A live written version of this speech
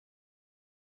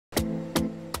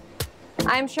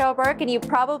I'm Cheryl Burke, and you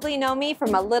probably know me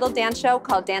from a little dance show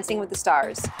called Dancing with the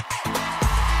Stars.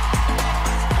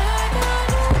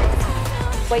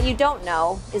 What you don't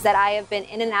know is that I have been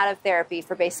in and out of therapy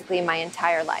for basically my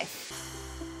entire life.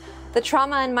 The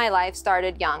trauma in my life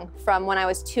started young, from when I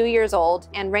was 2 years old,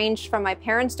 and ranged from my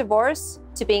parents' divorce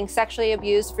to being sexually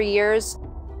abused for years.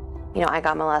 You know, I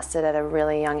got molested at a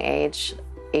really young age,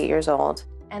 8 years old.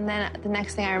 And then the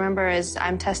next thing I remember is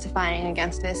I'm testifying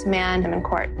against this man in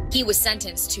court. He was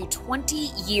sentenced to 20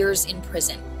 years in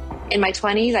prison. In my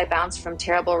 20s, I bounced from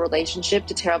terrible relationship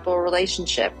to terrible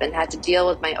relationship and had to deal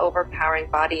with my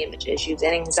overpowering body image issues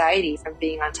and anxiety from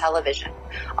being on television,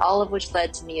 all of which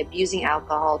led to me abusing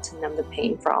alcohol to numb the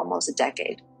pain for almost a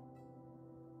decade.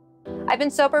 I've been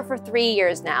sober for 3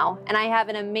 years now, and I have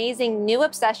an amazing new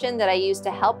obsession that I use to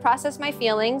help process my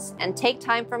feelings and take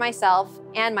time for myself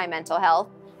and my mental health: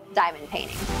 diamond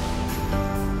painting.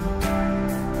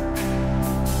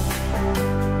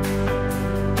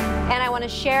 And I want to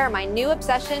share my new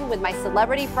obsession with my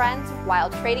celebrity friends while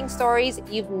trading stories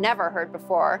you've never heard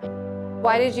before.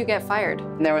 Why did you get fired?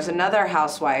 There was another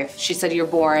housewife. She said, "You're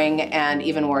boring, and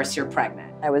even worse, you're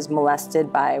pregnant." I was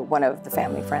molested by one of the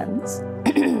family friends.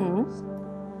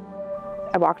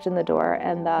 I walked in the door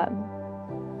and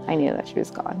I knew that she was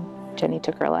gone. Jenny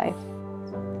took her life.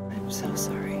 I'm so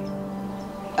sorry.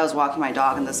 I was walking my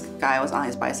dog and this guy was on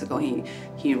his bicycle.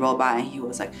 He rolled by and he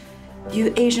was like,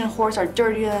 "You Asian whores are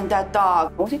dirtier than that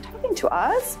dog." Was he talking to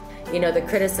us? You know, the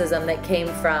criticism that came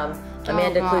from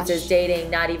Amanda Klootz's dating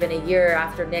not even a year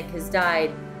after Nick has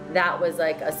died, that was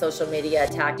like a social media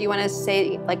attack. Do you want to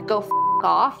say, like, go f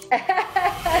off?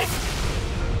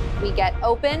 We get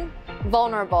open,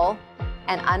 vulnerable,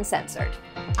 and uncensored.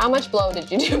 How much blow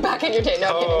did you do back in your day?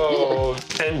 No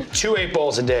kidding. And 2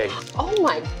 8-balls a day. Oh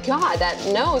my God, that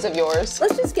nose of yours.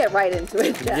 Let's just get right into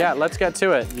it, Jen. Yeah, let's get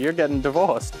to it. You're getting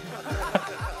divorced.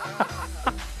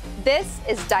 This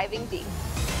is Diving Deep.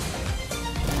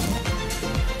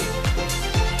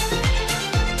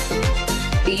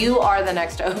 You are the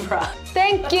next Oprah.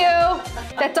 Thank you.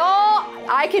 That's all.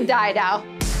 I could die now.